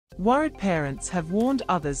Worried parents have warned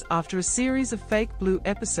others after a series of fake Blue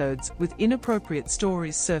episodes with inappropriate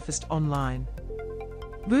stories surfaced online.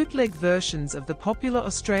 Bootleg versions of the popular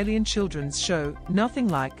Australian children's show, Nothing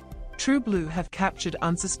Like True Blue, have captured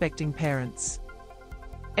unsuspecting parents.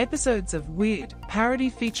 Episodes of Weird parody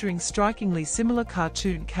featuring strikingly similar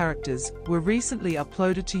cartoon characters were recently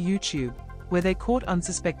uploaded to YouTube, where they caught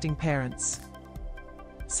unsuspecting parents.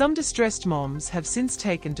 Some distressed moms have since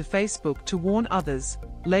taken to Facebook to warn others,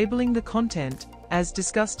 labeling the content as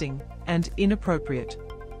disgusting and inappropriate.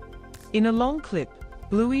 In a long clip,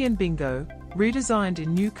 Bluey and Bingo, redesigned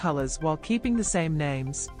in new colors while keeping the same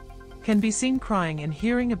names, can be seen crying and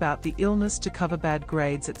hearing about the illness to cover bad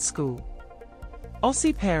grades at school.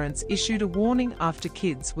 Aussie parents issued a warning after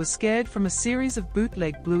kids were scared from a series of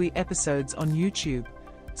bootleg Bluey episodes on YouTube.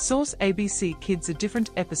 Source: ABC Kids. A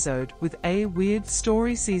different episode with a weird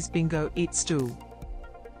story sees Bingo eat stool.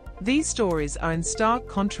 These stories are in stark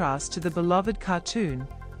contrast to the beloved cartoon,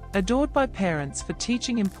 adored by parents for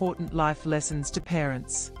teaching important life lessons to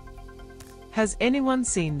parents. Has anyone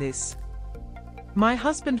seen this? My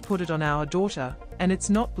husband put it on our daughter, and it's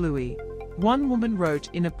not Bluey, one woman wrote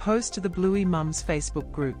in a post to the Bluey Mums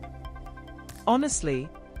Facebook group. Honestly,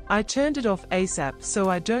 I turned it off ASAP, so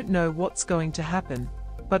I don't know what's going to happen,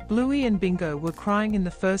 but Bluey and Bingo were crying in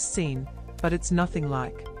the first scene, but it's nothing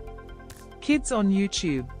like. Kids on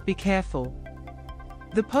YouTube, be careful.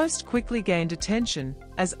 The post quickly gained attention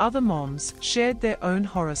as other moms shared their own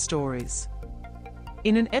horror stories.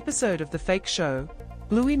 In an episode of the fake show,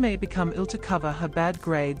 Bluey may become ill to cover her bad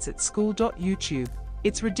grades at school. YouTube.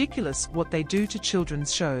 It's ridiculous what they do to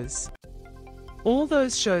children's shows. All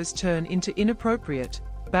those shows turn into inappropriate,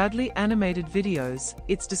 badly animated videos.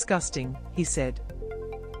 It's disgusting, he said.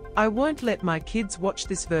 I won't let my kids watch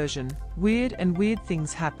this version. Weird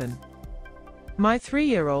things happen. My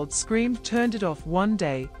 3-year-old screamed, turned it off one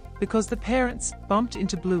day because the parents bumped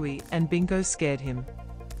into Bluey and Bingo scared him.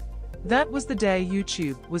 That was the day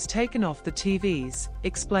YouTube was taken off the TVs,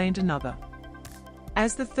 explained another.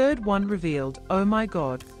 As the third one revealed, oh my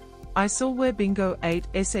god, I saw where Bingo ate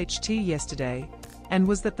SHT yesterday, and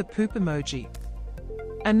was that the poop emoji?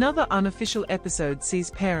 Another unofficial episode sees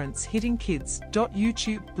parents hitting kids.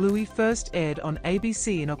 YouTube. Bluey first aired on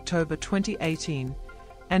ABC in October 2018,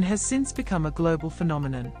 and has since become a global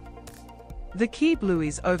phenomenon. The key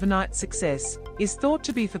Bluey's overnight success is thought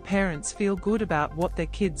to be for parents feel good about what their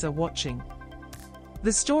kids are watching.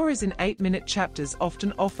 The stories in 8-minute chapters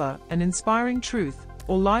often offer an inspiring truth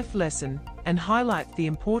or life lesson and highlight the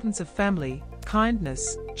importance of family,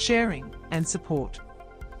 kindness, sharing, and support.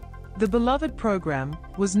 The beloved program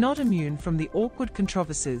was not immune from the awkward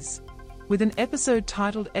controversies, with an episode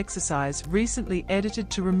titled Exercise recently edited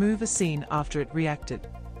to remove a scene after it reacted.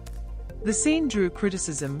 The scene drew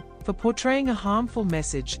criticism for portraying a harmful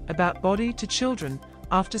message about body to children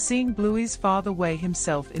after seeing Bluey's father weigh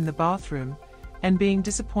himself in the bathroom and being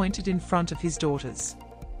disappointed in front of his daughters.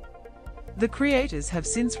 The creators have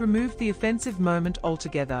since removed the offensive moment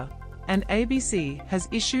altogether, and ABC has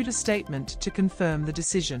issued a statement to confirm the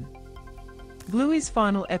decision. Bluey's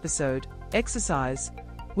final episode, Exercise,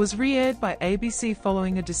 was re-aired by ABC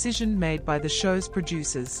following a decision made by the show's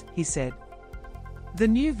producers, he said. The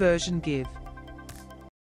new version gives